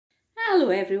Hello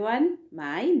everyone,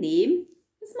 my name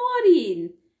is Maureen.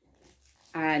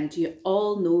 And you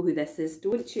all know who this is,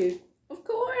 don't you? Of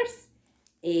course,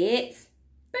 it's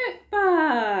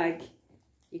Bookbug.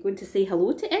 You're going to say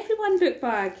hello to everyone,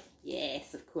 Bookbug?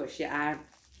 Yes, of course you are.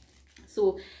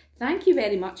 So thank you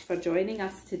very much for joining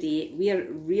us today. We are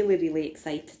really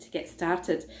excited to get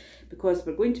started because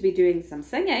we're going to be doing some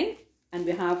singing and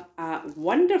we have a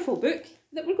wonderful book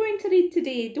that we're going to read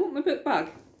today, don't we, Bookbug?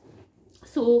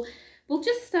 So we'll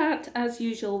just start as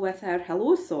usual with our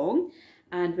hello song,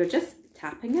 and we're just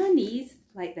tapping our knees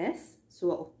like this.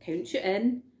 So I'll count you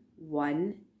in.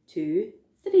 1, 2,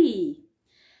 3.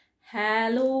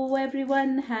 Hello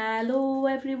everyone,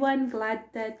 glad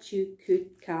that you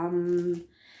could come.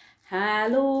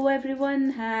 Hello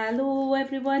everyone,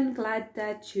 glad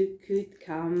that you could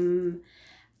come.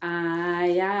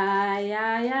 Aye,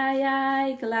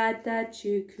 glad that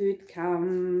you could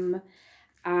come.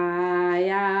 Aye,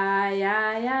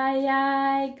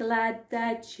 glad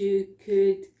that you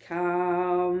could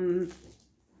come.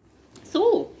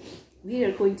 So, we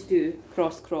are going to do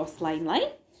cross, line,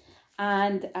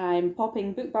 and I'm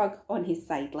popping Bookbug on his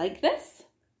side like this,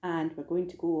 and we're going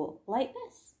to go like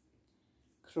this.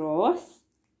 Cross,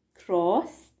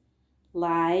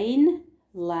 line,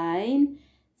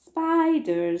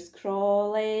 spiders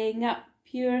crawling up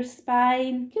your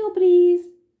spine, cool breeze.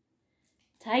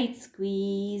 Tight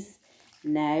squeeze,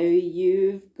 now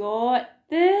you've got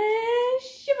the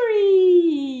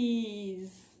shiveries.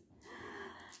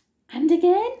 And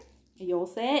again, are you all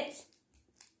set?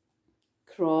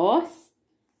 Cross,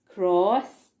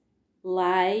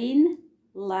 line,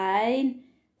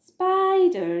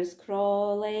 spiders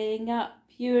crawling up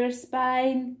your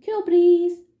spine, cool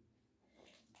breeze.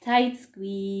 Tight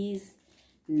squeeze,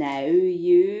 now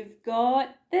you've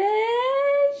got the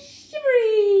shiveries.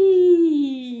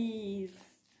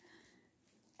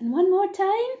 And one more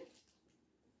time.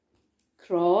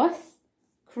 Cross,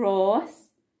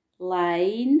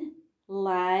 line,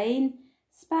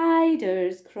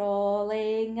 spiders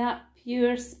crawling up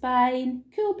your spine,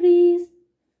 cool breeze.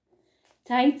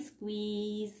 Tight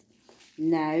squeeze,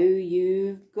 now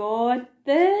you've got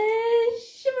the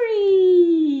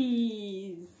shiveries.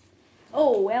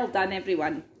 Oh, well done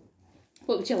everyone.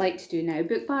 What would you like to do now,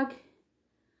 Bookbug?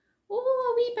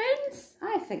 Oh, a wee bounce.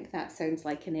 I think that sounds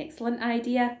like an excellent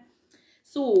idea.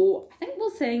 So I think we'll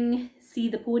sing See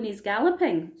the Ponies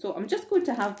Galloping. So I'm just going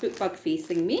to have Bookbug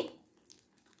facing me.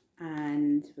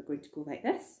 And we're going to go like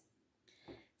this.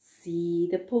 See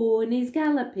the ponies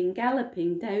galloping down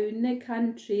the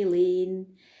country lane.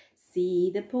 See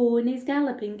the ponies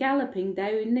galloping down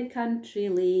the country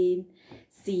lane.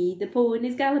 See the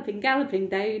ponies galloping down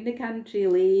the country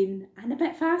lane. And a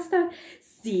bit faster.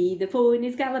 See the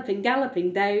ponies galloping down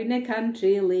the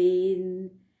country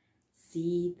lane.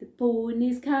 See the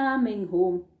ponies coming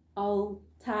home, all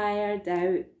tired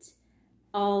out,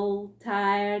 all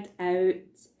tired out,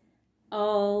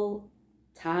 all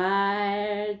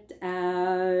tired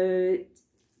out.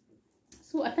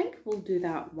 So I think we'll do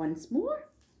that once more.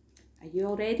 Are you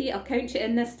all ready? I'll count you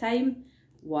in this time.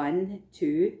 1,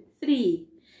 2, 3.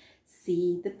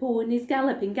 See the ponies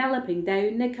galloping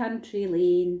down the country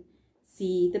lane.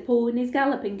 See the ponies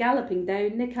galloping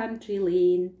down the country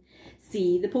lane.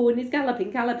 See the ponies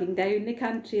galloping down the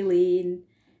country lane.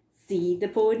 See the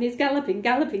ponies galloping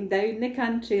down the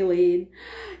country lane.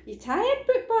 You tired,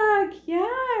 Bookbug?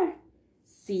 Yeah.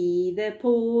 See the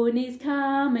ponies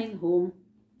coming home,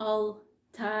 all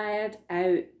tired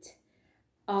out,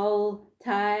 all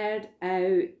tired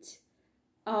out,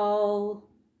 all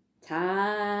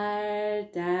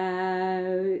tired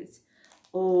out.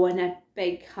 Oh, and a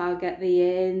big hug at the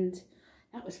end.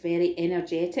 That was very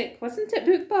energetic, wasn't it,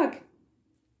 Bookbug?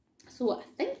 So I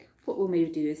think what we may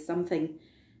do is something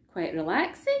quite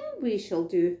relaxing. We shall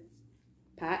do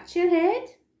pat your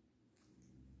head,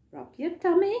 rub your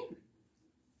tummy,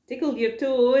 tickle your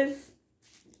toes,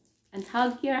 and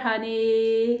hug your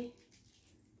honey.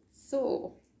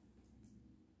 So,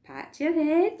 pat your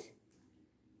head,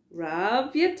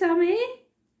 rub your tummy,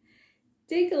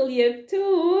 tickle your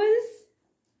toes,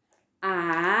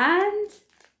 and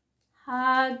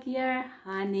hug your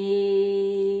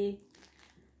honey.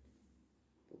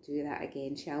 We'll do that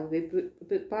again, shall we,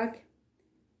 Bookbug?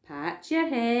 Pat your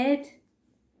head,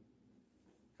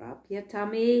 rub your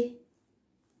tummy,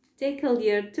 tickle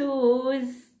your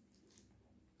toes,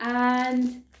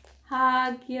 and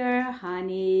hug your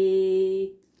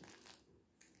honey.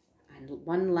 And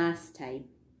one last time.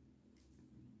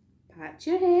 Pat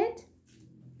your head,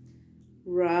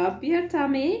 rub your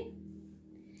tummy,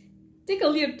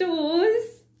 tickle your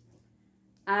toes,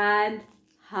 and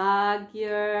hug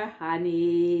your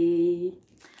honey.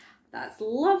 That's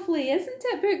lovely, isn't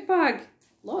it, Bookbug?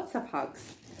 Lots of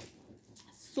hugs.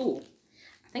 So,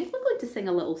 I think we're going to sing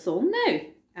a little song now,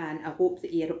 and I hope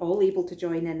that you're all able to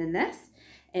join in this.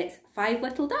 It's Five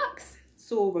Little Ducks.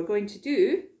 So we're going to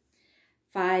do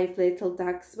 5 little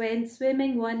ducks went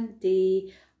swimming one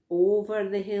day over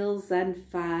the hills and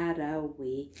far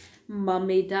away.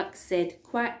 Mummy duck said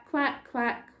quack, quack,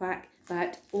 quack, quack,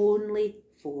 but only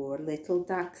 4 little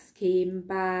ducks came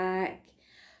back.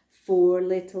 4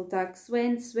 little ducks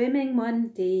went swimming one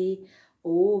day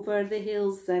over the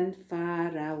hills and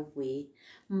far away.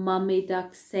 Mummy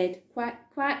duck said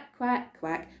quack, quack, quack,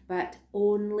 quack, but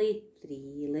only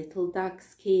 3 little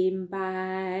ducks came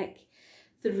back.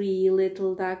 3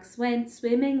 little ducks went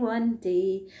swimming one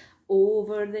day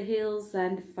over the hills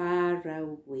and far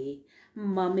away.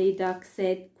 Mummy duck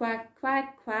said quack,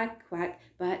 quack, quack, quack,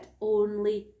 but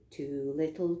only 2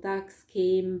 little ducks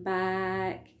came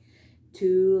back.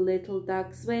 2 little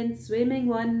ducks went swimming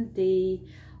one day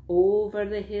over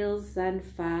the hills and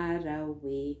far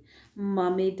away.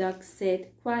 Mummy duck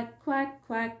said quack, quack,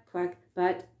 quack, quack,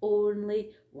 but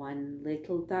only 1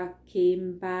 little duck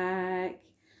came back.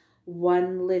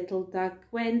 1 little duck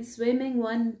went swimming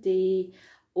one day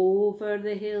over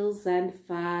the hills and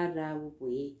far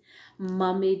away.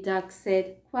 Mummy duck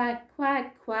said quack,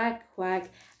 quack, quack,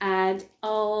 quack, and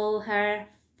all her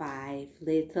 5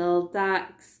 little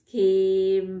ducks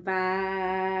came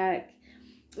back.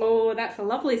 Oh, that's a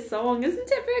lovely song, isn't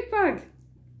it, Bookbug?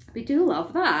 We do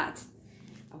love that.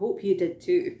 I hope you did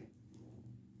too.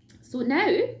 So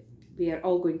now we are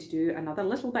all going to do another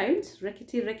little bound.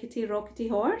 Rickety, rickety, rockety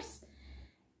horse.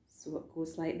 So it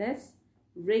goes like this.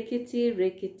 Rickety,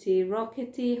 rickety,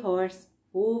 rockety horse,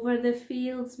 over the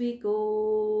fields we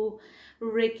go.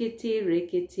 Rickety,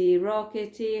 rickety,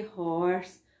 rockety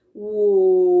horse,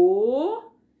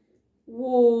 whoa,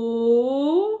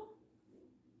 whoa,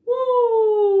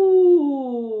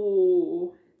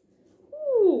 whoa.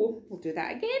 Ooh, we'll do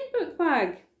that again,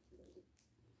 Bookbug.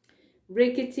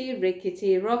 Rickety,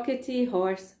 rickety, rockety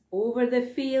horse, over the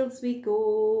fields we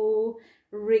go.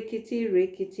 Rickety,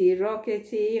 rickety,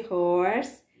 rockety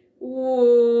horse,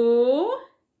 whoa,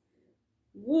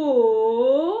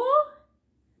 whoa,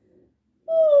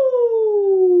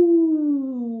 whoa.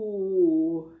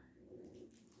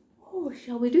 Oh,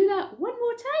 shall we do that one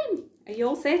more time? Are you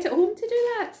all set at home to do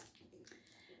that?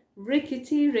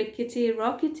 Rickety, rickety,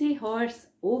 rockety horse,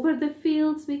 over the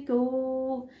fields we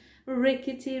go.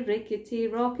 Rickety, rickety,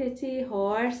 rockety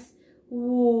horse,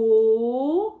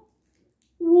 whoa,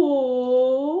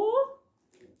 whoa,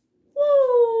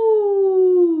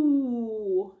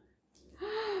 whoa.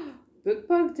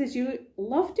 Bookbug, did you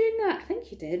love doing that? I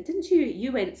think you did, didn't you?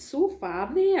 You went so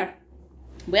far there.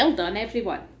 Well done,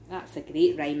 everyone. That's a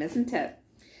great rhyme, isn't it?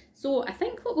 So I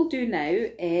think what we'll do now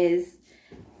is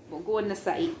we'll go on the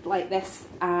side like this,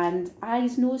 and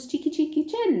eyes, nose, cheeky, cheeky,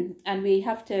 chin. And we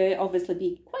have to obviously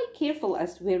be quite careful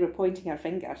as to where we're pointing our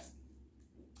fingers.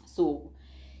 So,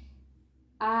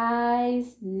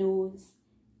 eyes, nose,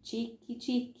 cheeky,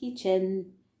 cheeky,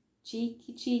 chin.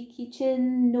 Cheeky, cheeky,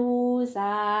 chin, nose,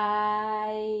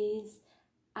 eyes.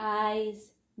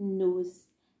 Eyes, nose,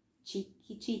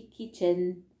 cheeky, cheeky,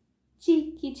 chin.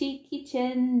 Cheeky, cheeky,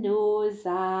 chin, nose,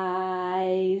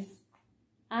 eyes.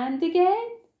 And again.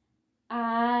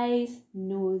 Eyes,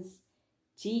 nose,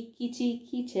 cheeky,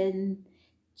 cheeky, chin.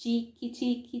 Cheeky,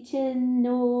 cheeky, chin,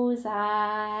 nose,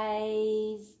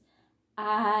 eyes.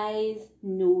 Eyes,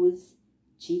 nose,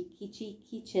 cheeky,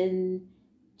 cheeky, chin.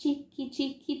 Cheeky,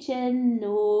 cheeky, chin,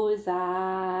 nose,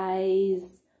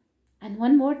 eyes. And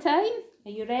one more time. Are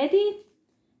you ready?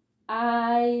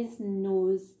 Eyes,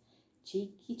 nose,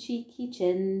 cheeky, cheeky,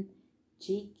 chin.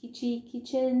 Cheeky, cheeky,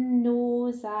 chin,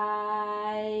 nose,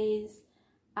 eyes.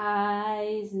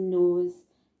 Eyes, nose,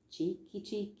 cheeky,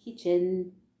 cheeky,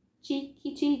 chin.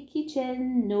 Cheeky, cheeky,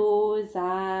 chin, nose,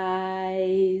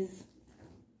 eyes.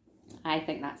 I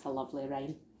think that's a lovely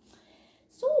rhyme.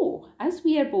 So, as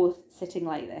we are both sitting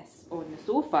like this on the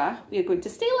sofa, we are going to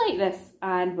stay like this,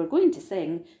 and we're going to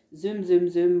sing Zoom, Zoom,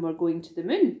 Zoom, We're Going to the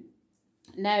Moon.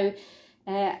 Now,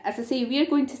 as I say, we are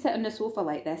going to sit on the sofa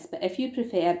like this, but if you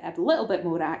prefer a little bit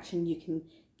more action, you can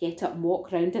get up and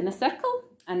walk round in a circle.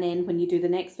 And then when you do the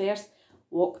next verse,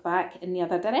 walk back in the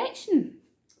other direction.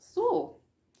 So,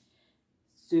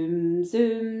 zoom,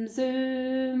 zoom,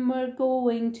 zoom, we're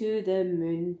going to the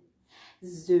moon.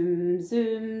 Zoom,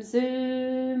 zoom,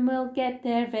 zoom, we'll get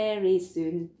there very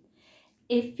soon.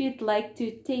 If you'd like to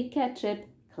take a trip,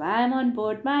 climb on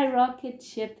board my rocket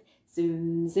ship.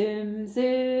 Zoom, zoom,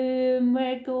 zoom,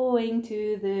 we're going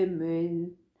to the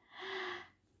moon.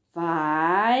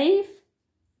 5,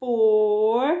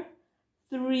 4,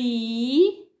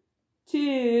 3,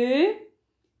 2,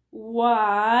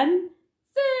 1,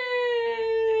 zoom!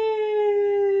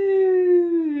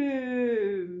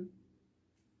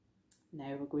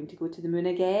 Now we're going to go to the moon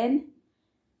again.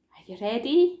 Are you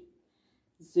ready?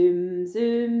 Zoom,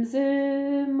 zoom,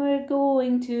 zoom, we're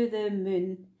going to the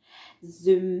moon.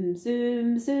 Zoom,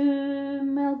 zoom,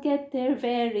 zoom, we'll get there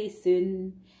very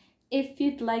soon. If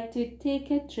you'd like to take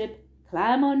a trip,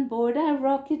 climb on board a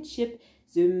rocket ship.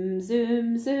 Zoom,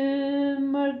 zoom,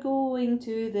 zoom, we're going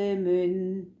to the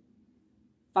moon.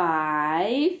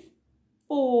 5,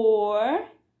 4,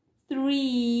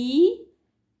 3,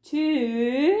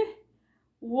 2,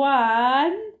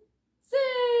 1,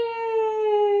 zoom!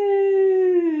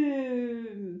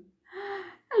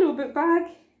 Hello, book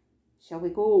bag. Shall we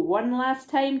go one last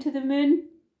time to the moon?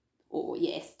 Oh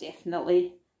yes,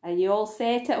 definitely. Are you all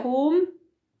set at home?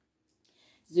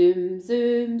 Zoom,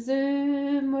 zoom,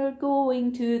 zoom, we're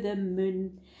going to the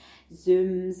moon.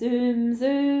 Zoom, zoom,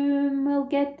 zoom, we'll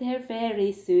get there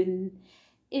very soon.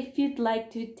 If you'd like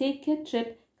to take a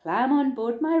trip, climb on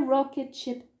board my rocket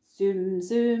ship. Zoom,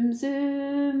 zoom,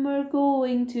 zoom, we're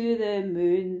going to the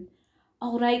moon.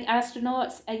 All right,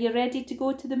 astronauts, are you ready to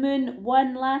go to the moon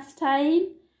one last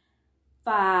time?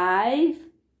 5,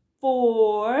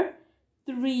 4,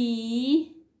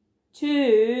 3,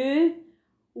 2,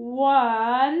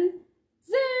 1,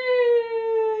 zoom!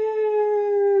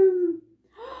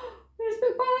 Where's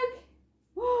book bag?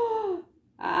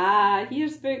 Ah,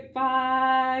 here's book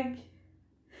bag.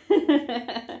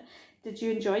 Did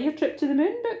you enjoy your trip to the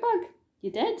moon, book bag?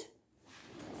 You did?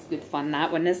 It's good fun,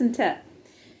 that one, isn't it?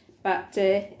 But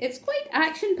it's quite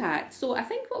action-packed, so I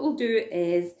think what we'll do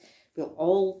is we'll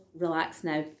all relax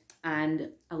now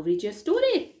and I'll read you a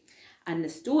story. And the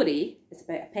story is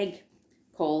about a pig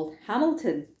called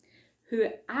Hamilton who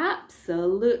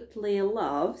absolutely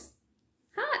loves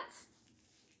hats.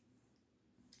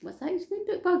 What's that your name,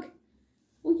 book bug?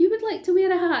 Oh, you would like to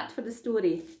wear a hat for the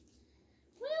story?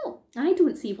 Well, I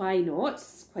don't see why not.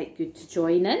 It's quite good to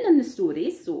join in the story,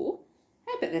 so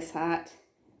how about this hat?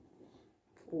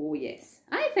 Oh yes,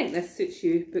 I think this suits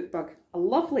you, book bug. A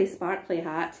lovely sparkly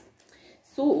hat.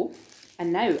 So,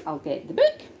 and now I'll get the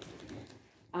book.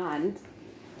 And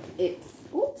it's,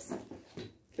 oops,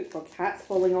 book bug's hat's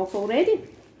falling off already.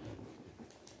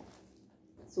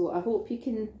 So I hope you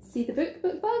can see the book,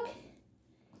 book bug.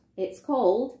 It's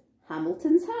called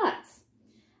Hamilton's Hats.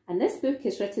 And this book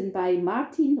is written by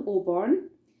Martine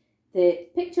Oborne. The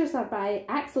pictures are by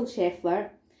Axel Scheffler.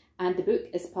 And the book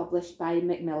is published by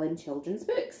Macmillan Children's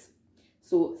Books.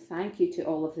 So thank you to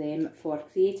all of them for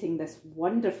creating this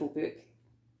wonderful book.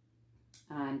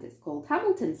 And it's called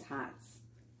Hamilton's Hats.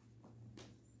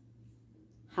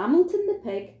 Hamilton the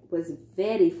pig was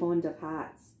very fond of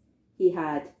hats. He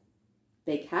had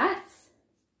big hats,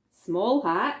 small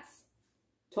hats,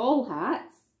 tall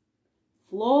hats,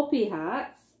 floppy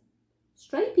hats,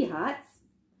 stripy hats,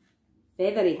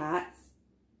 feathery hats,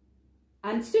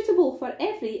 and suitable for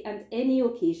every and any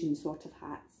occasion sort of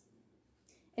hats.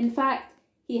 In fact,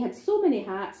 he had so many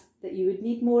hats that you would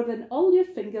need more than all your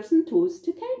fingers and toes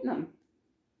to count them.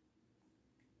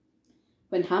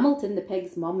 When Hamilton the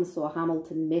pig's mum saw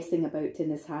Hamilton messing about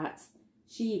in his hats,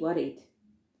 she worried.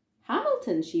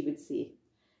 "Hamilton," she would say,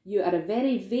 "you are a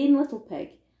very vain little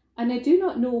pig, and I do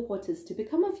not know what is to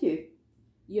become of you.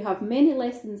 You have many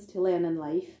lessons to learn in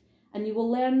life, and you will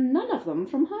learn none of them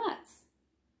from hats."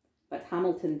 But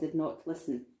Hamilton did not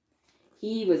listen.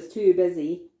 He was too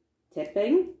busy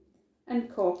tipping and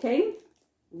cocking,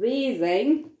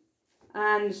 raising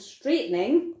and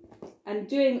straightening and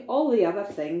doing all the other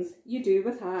things you do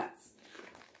with hats.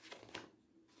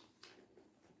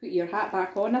 Put your hat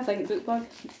back on, I think, Bookbug.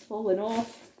 It's fallen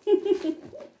off.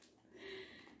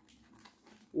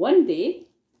 One day,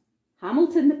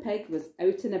 Hamilton the pig was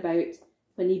out and about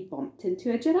when he bumped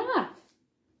into a giraffe.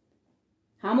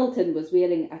 Hamilton was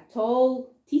wearing a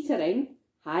tall, teetering,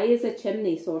 high as a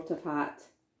chimney sort of hat.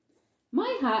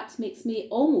 "My hat makes me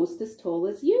almost as tall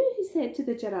as you," he said to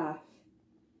the giraffe.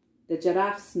 The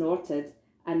giraffe snorted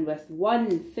and with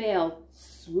one fell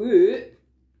swoop,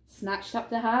 snatched up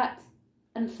the hat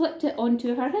and flipped it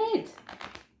onto her head.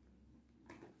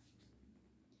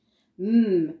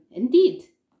 Indeed,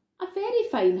 a very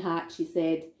fine hat," she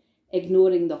said,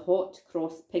 ignoring the hot,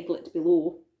 cross piglet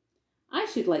below. "I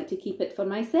should like to keep it for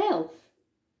myself.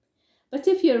 But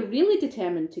if you're really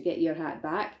determined to get your hat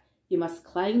back, you must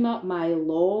climb up my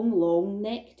long, long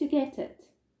neck to get it."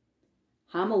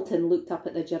 Hamilton looked up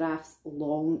at the giraffe's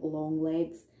long, long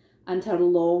legs and her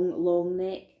long, long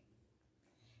neck.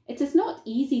 It is not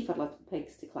easy for little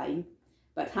pigs to climb,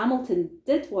 but Hamilton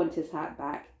did want his hat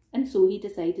back and so he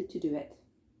decided to do it.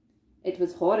 It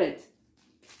was horrid.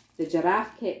 The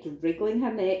giraffe kept wriggling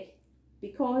her neck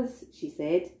because, she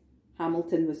said,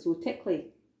 Hamilton was so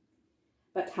tickly.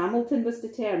 But Hamilton was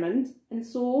determined, and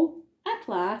so, at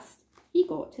last, he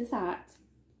got his hat.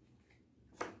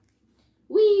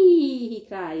 "Whee!" he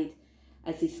cried,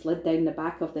 as he slid down the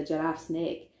back of the giraffe's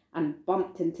neck and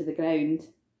bumped into the ground.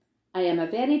 "I am a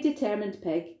very determined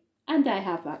pig, and I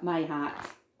have my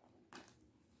hat."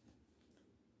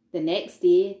 The next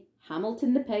day,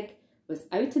 Hamilton the pig was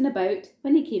out and about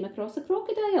when he came across a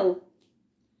crocodile.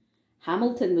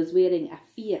 Hamilton was wearing a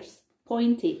fierce,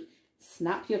 pointy,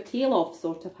 snap-your-tail-off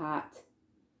sort of hat.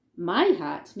 "My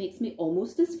hat makes me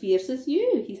almost as fierce as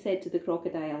you," he said to the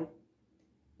crocodile.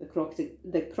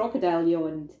 The crocodile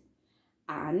yawned,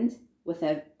 and, with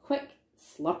a quick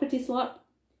slurpity-slurp,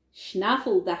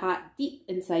 snaffled the hat deep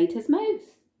inside his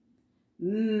mouth.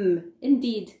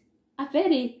 Indeed, a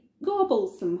very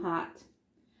gobblesome hat.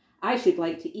 "I should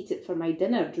like to eat it for my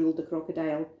dinner," drooled the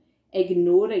crocodile,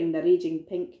 ignoring the raging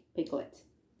pink piglet.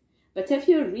 "But if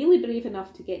you're really brave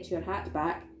enough to get your hat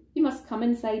back, you must come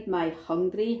inside my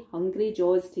hungry, hungry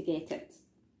jaws to get it."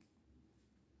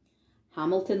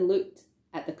 Hamilton looked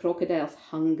at the crocodile's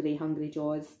hungry, hungry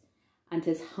jaws and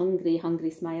his hungry,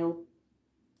 hungry smile.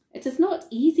 It is not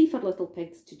easy for little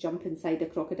pigs to jump inside a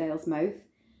crocodile's mouth,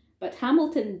 but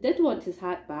Hamilton did want his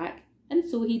hat back, and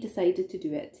so he decided to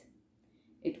do it.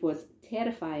 It was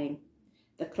terrifying.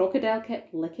 The crocodile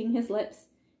kept licking his lips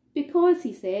because,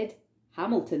 he said,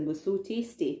 Hamilton was so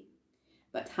tasty.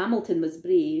 But Hamilton was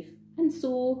brave, and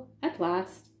so, at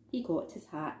last, he got his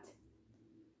hat.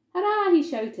 "Hurrah!" he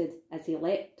shouted as he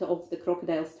leapt off the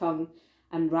crocodile's tongue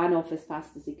and ran off as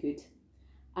fast as he could.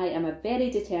 "I am a very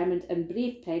determined and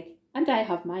brave pig, and I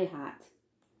have my hat."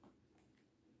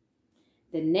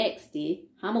 The next day,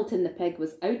 Hamilton the pig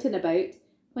was out and about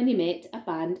when he met a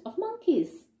band of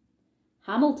monkeys.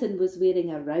 Hamilton was wearing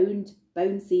a round,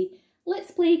 bouncy,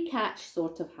 let's play catch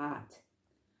sort of hat.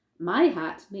 "My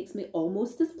hat makes me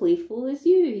almost as playful as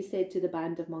you," he said to the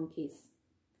band of monkeys.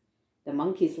 The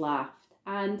monkeys laughed,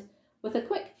 and, with a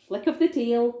quick flick of the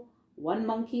tail, one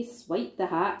monkey swiped the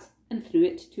hat and threw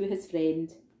it to his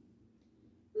friend.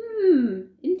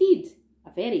 Indeed,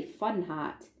 a very fun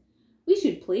hat. We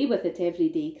should play with it every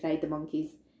day," cried the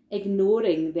monkeys,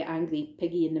 ignoring the angry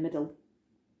piggy in the middle.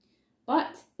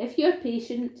 "But if you're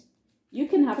patient, you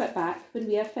can have it back when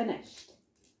we are finished."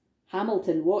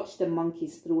 Hamilton watched the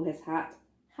monkeys throw his hat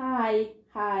high,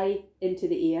 high into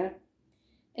the air.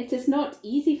 It is not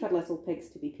easy for little pigs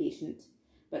to be patient,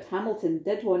 but Hamilton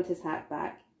did want his hat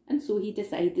back, and so he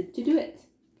decided to do it.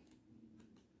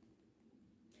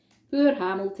 Poor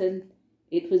Hamilton,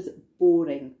 it was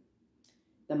boring.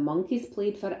 The monkeys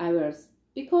played for hours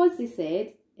because, they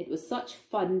said, it was such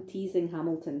fun teasing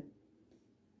Hamilton.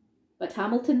 But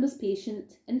Hamilton was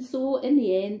patient, and so, in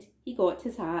the end, he got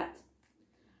his hat.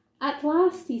 At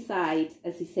last, he sighed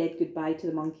as he said goodbye to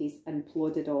the monkeys and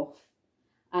plodded off.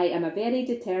 "I am a very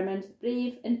determined,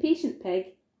 brave and patient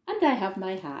pig, and I have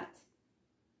my hat."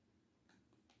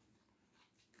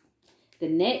 The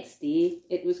next day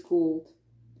it was cold.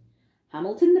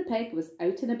 Hamilton the pig was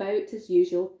out and about as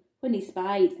usual when he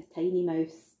spied a tiny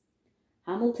mouse.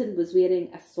 Hamilton was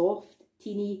wearing a soft,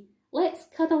 teeny, let's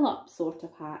cuddle up sort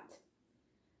of hat.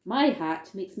 "My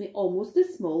hat makes me almost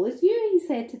as small as you," he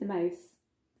said to the mouse.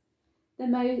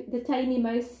 The tiny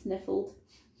mouse sniffled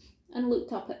and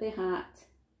looked up at the hat.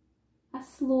 A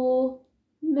slow,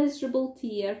 miserable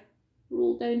tear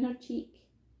rolled down her cheek.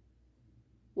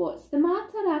 "What's the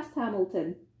matter?" asked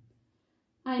Hamilton.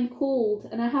 "I'm cold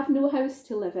and I have no house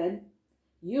to live in.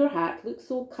 Your hat looks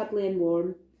so cuddly and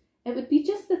warm. It would be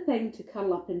just the thing to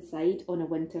curl up inside on a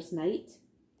winter's night."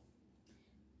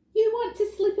 "You want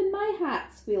to sleep in my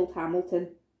hat?" squealed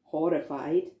Hamilton,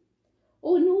 horrified.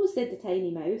 "Oh no," said the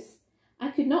tiny mouse. "I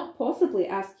could not possibly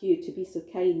ask you to be so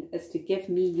kind as to give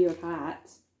me your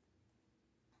hat."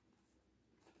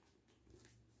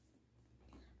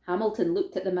 Hamilton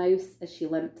looked at the mouse as she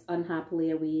limped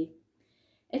unhappily away.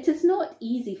 It is not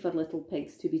easy for little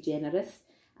pigs to be generous,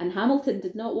 and Hamilton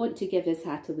did not want to give his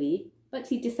hat away, but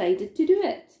he decided to do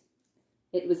it.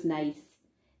 It was nice.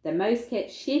 The mouse kept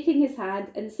shaking his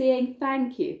hand and saying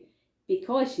thank you,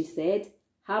 because, she said,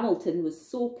 Hamilton was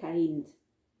so kind.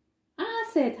 "Ah,"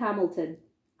 said Hamilton,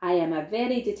 "I am a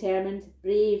very determined,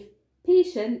 brave,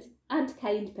 patient and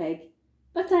kind pig,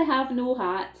 but I have no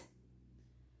hat."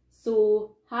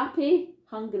 So, happy,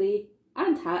 hungry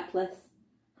and hatless,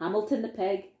 Hamilton the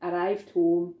pig arrived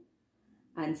home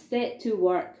and set to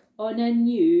work on a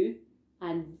new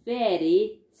and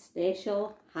very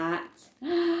special hat.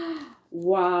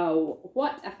 Wow,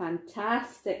 what a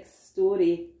fantastic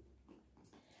story.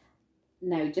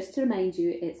 Now, just to remind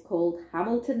you, it's called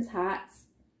Hamilton's Hats,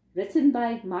 written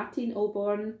by Martine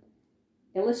Oborne,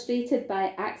 illustrated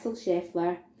by Axel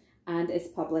Scheffler, and is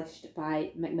published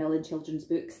by Macmillan Children's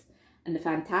Books. And the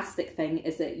fantastic thing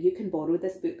is that you can borrow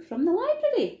this book from the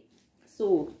library.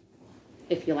 So,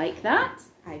 if you like that,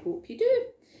 I hope you do.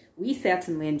 We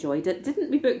certainly enjoyed it,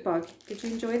 didn't we, Bookbug? Did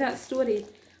you enjoy that story?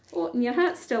 Oh, and your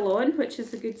hat's still on, which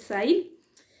is a good sign.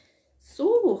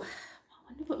 So, I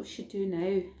wonder what we should do now.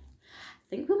 I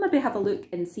think we'll maybe have a look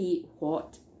and see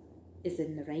what is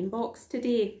in the rhyme box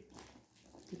today.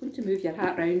 I'm going to move your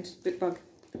hat round, Bookbug.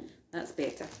 That's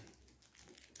better.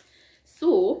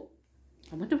 So,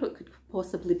 I wonder what could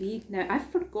possibly be. Now, I've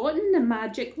forgotten the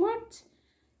magic word.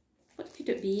 What could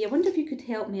it be? I wonder if you could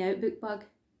help me out, Bookbug.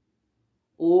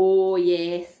 Oh,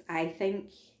 yes, I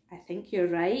think you're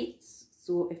right.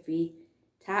 So, if we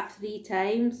tap 3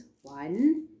 times,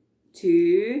 1,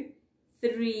 2,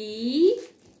 3,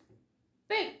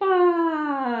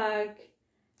 Bookbug.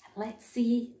 Let's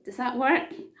see, does that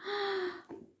work?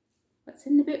 What's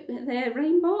in the book, the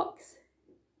rhyme box?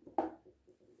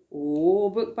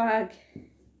 Oh, Bookbug.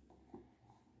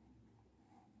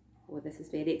 Oh, this is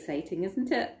very exciting,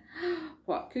 isn't it?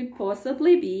 What could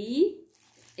possibly be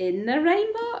in the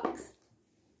rhyme box?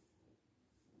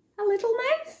 A little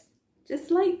mouse,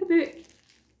 just like the book.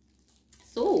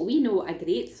 So we know a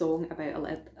great song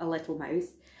about a little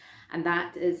mouse, and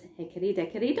that is Hickory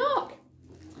Dickory Dock.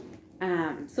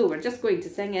 So we're just going to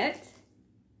sing it.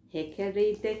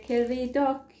 Hickory Dickory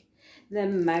Dock, the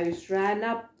mouse ran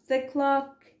up the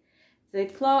clock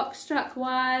struck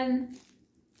 1,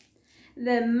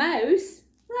 the mouse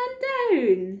ran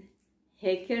down.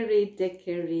 Hickory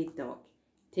Dickory Dock,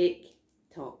 tick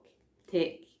tock,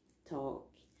 tick tock.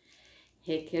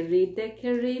 Hickory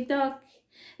Dickory Dock,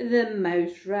 the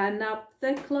mouse ran up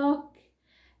the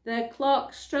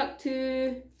clock struck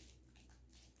 2,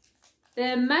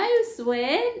 the mouse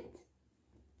went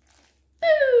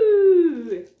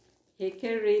boo.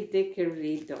 Hickory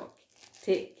Dickory Dock,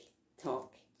 tick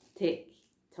tock, tick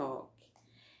tock.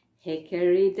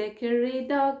 Hickory Dickory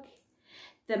Dock,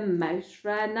 the mouse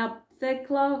ran up the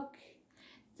clock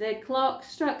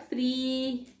struck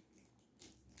 3,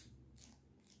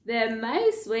 the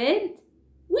mouse went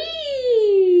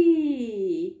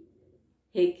wee.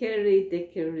 Hickory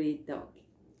Dickory Dock,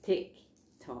 tick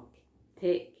tock,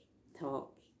 tick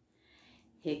tock.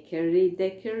 Hickory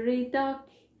Dickory Dock,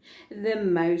 the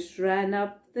mouse ran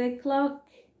up the clock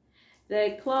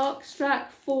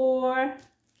struck 4,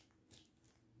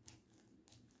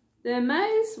 the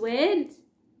mouse went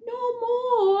no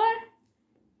more.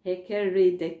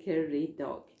 Hickory Dickory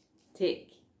Dock, tick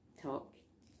tock,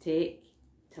 tick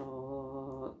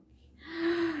tock.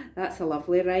 That's a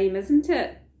lovely rhyme, isn't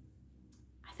it?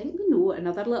 I think we know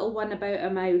another little one about a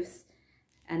mouse,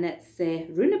 and it's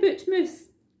Runabout Moose.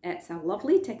 It's a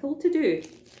lovely tickle to do.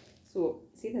 So,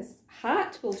 see this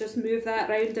hat? We'll just move that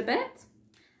round a bit.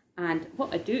 And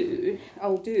what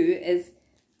I'll do is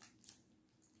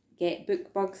get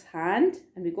Bookbug's hand,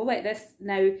 and we go like this.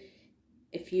 Now,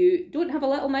 if you don't have a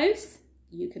little mouse,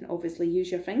 you can obviously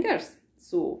use your fingers.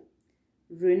 So,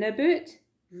 Runabout,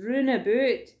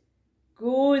 Runabout,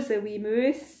 goes a wee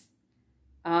moose,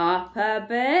 up a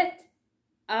bit,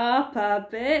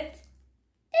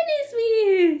 in his wee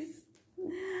hoose.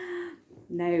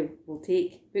 Now, we'll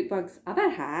take Bookbug's other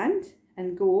hand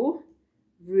and go,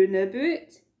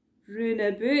 Runabout,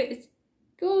 Runabout,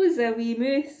 goes a wee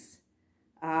moose,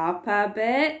 up a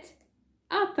bit,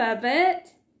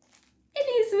 in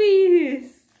his wee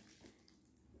hoose.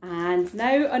 And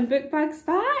now on Bookbug's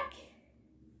back,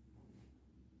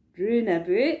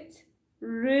 Runabout,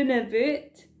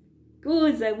 Runabout,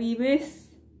 goes a wee moose,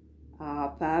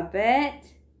 up a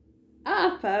bit,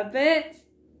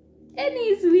 in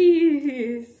his wee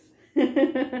hoose.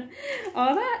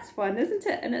 Oh, that's fun, isn't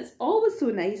it? And it's always so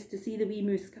nice to see the wee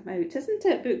moose come out, isn't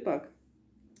it, Bookbug?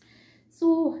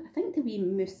 So, I think the wee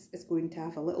moose is going to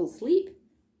have a little sleep.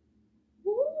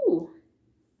 Oh,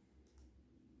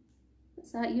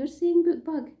 what's that you're saying,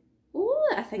 Bookbug?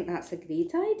 Oh, I think that's a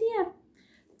great idea.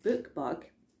 Bookbug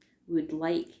would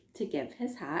like to give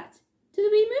his hat to the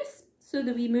wee moose so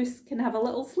the wee moose can have a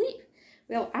little sleep.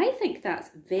 Well, I think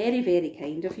that's very, very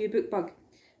kind of you, Bookbug.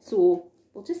 So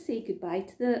we'll just say goodbye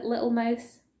to the little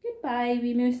mouse. Goodbye,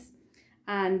 wee moose.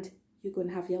 And you're going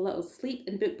to have your little sleep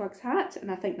in Bookbug's hat,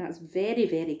 and I think that's very,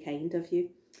 very kind of you.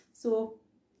 So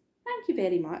thank you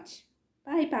very much.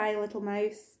 Bye-bye, little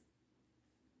mouse.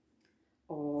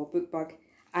 Oh, Bookbug,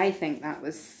 I think that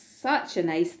was such a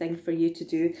nice thing for you to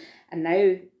do. And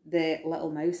now the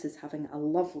little mouse is having a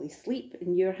lovely sleep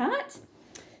in your hat.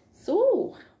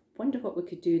 So, wonder what we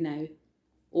could do now.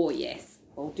 Oh yes,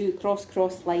 we'll do cross,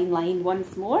 cross, line, line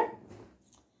once more.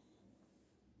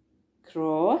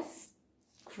 Cross,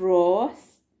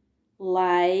 cross,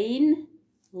 line,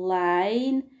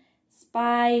 line,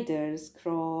 spiders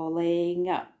crawling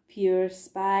up your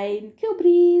spine. Cool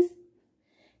breeze,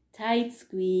 tight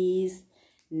squeeze.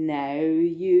 Now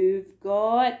you've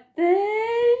got the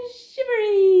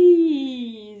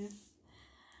shiveries.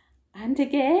 And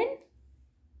again,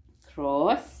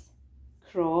 cross,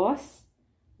 cross,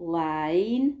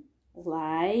 line,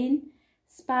 line,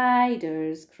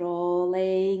 spiders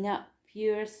crawling up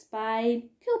your spine.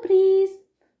 Cool breeze,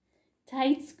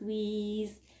 tight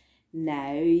squeeze.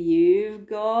 Now you've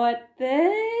got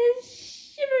the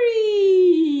shiveries.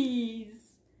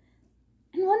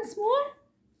 And once more.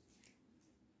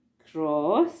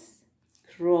 Cross,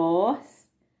 cross,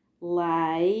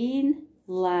 line,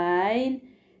 line,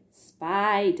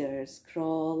 spiders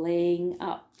crawling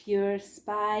up your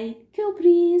spine. Cool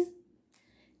breeze,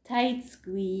 tight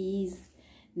squeeze.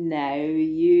 Now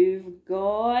you've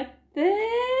got the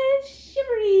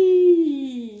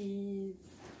shiveries.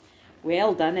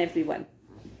 Well done, everyone.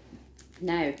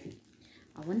 Now,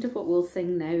 I wonder what we'll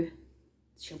sing now.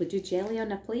 Shall we do Jelly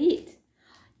on a Plate?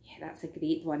 Yeah, that's a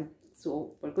great one.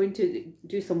 So we're going to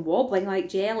do some wobbling like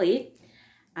jelly,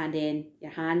 and then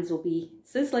your hands will be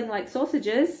sizzling like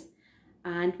sausages,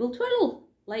 and we'll twirl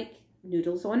like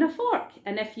noodles on a fork.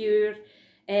 And if you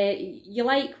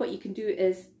like, what you can do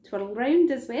is twirl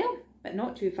round as well, but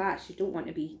not too fast. You don't want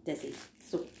to be dizzy.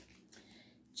 So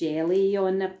jelly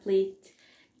on a plate,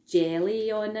 jelly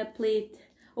on a plate.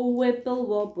 Oh, wibble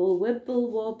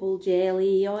wobble,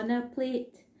 jelly on a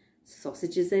plate.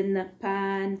 Sausages in the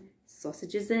pan,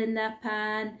 sausages in the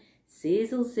pan.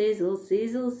 Sizzle, sizzle,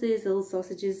 sizzle, sizzle,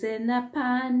 sausages in the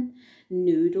pan.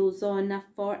 Noodles on a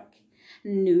fork,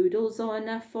 noodles on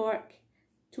a fork.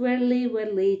 Twirly,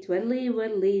 whirly, twirly,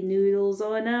 whirly, noodles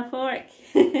on a fork.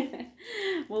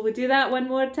 Will we do that one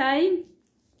more time?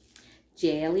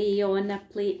 Jelly on a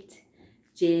plate,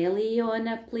 jelly on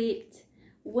a plate.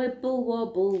 Wibble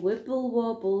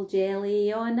wobble,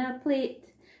 jelly on a plate.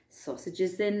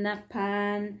 Sausages in a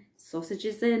pan,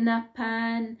 sausages in a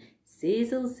pan.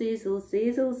 Sizzle, sizzle,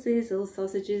 sizzle, sizzle,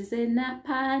 sausages in a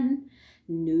pan.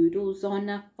 Noodles on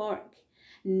a fork,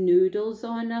 noodles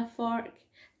on a fork.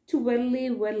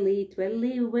 Twirly, whirly,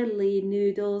 twirly, whirly,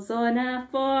 noodles on a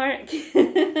fork.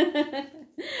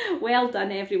 Well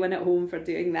done, everyone at home, for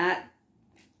doing that.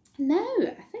 Now,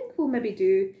 I think we'll maybe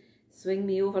do Swing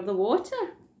Me Over the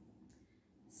Water.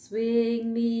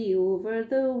 Swing me over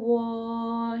the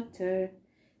water,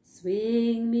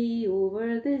 swing me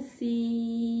over the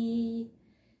sea.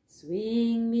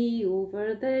 Swing me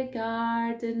over the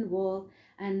garden wall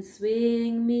and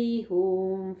swing me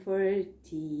home for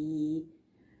tea.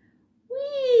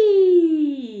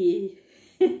 Whee!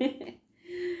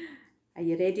 Are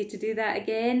you ready to do that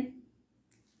again?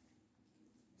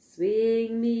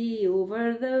 Swing me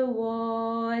over the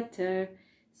water,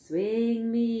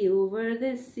 swing me over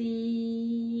the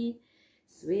sea.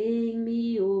 Swing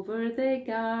me over the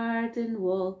garden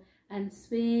wall and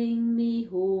swing me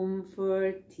home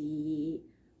for tea.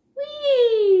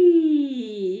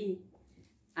 Whee!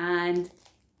 And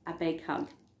a big hug.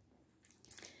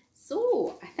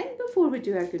 So, I think before we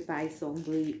do our goodbye song,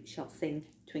 we shall sing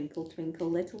Twinkle,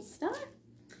 Twinkle, Little Star.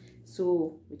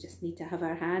 So, we just need to have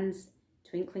our hands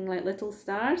twinkling like little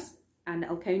stars, and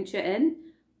it'll count you in.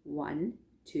 1,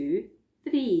 2,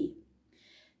 3.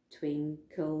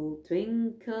 Twinkle,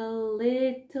 twinkle,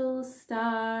 little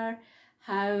star,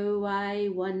 how I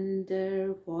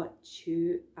wonder what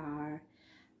you are.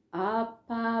 Up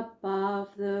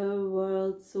above the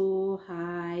world so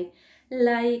high,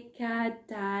 like a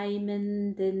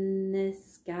diamond in the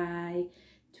sky.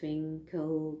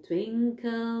 Twinkle,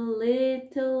 twinkle,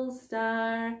 little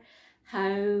star,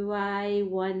 how I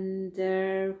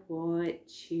wonder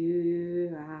what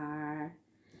you are.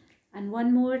 And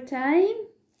one more time.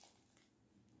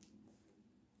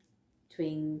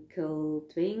 Twinkle,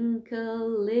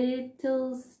 twinkle,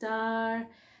 little star,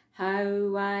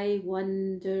 how I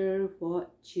wonder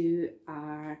what you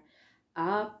are.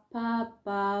 Up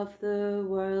above the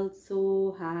world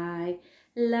so high,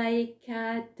 like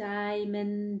a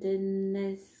diamond in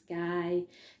the sky.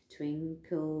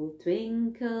 Twinkle,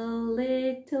 twinkle,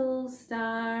 little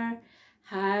star,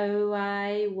 how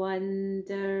I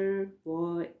wonder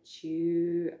what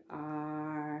you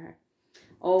are.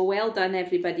 Oh, well done,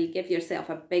 everybody. Give yourself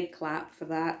a big clap for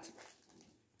that.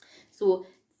 So,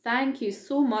 thank you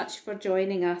so much for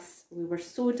joining us. We were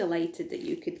so delighted that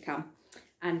you could come.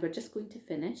 And we're just going to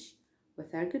finish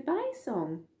with our goodbye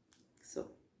song.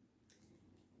 So,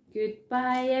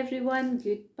 Goodbye everyone,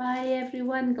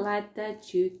 glad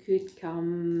that you could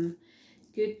come.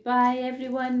 Goodbye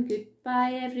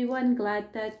everyone,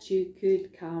 glad that you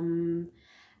could come.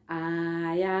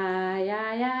 Aye, aye,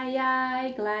 aye, aye,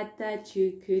 aye, glad that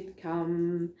you could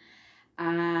come.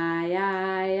 Aye,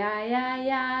 aye, aye, aye,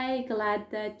 aye, glad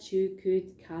that you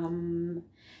could come.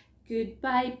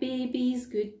 Goodbye babies,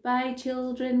 goodbye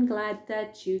children, glad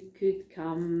that you could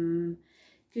come.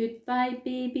 Goodbye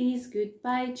babies,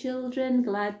 goodbye children,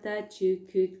 glad that you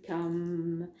could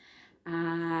come.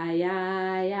 Aye,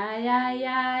 aye, aye, aye,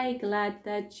 aye, glad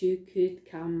that you could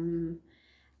come.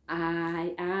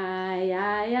 Aye, aye,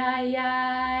 aye, aye,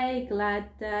 aye, glad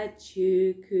that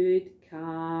you could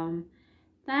come.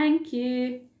 Thank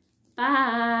you.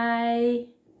 Bye.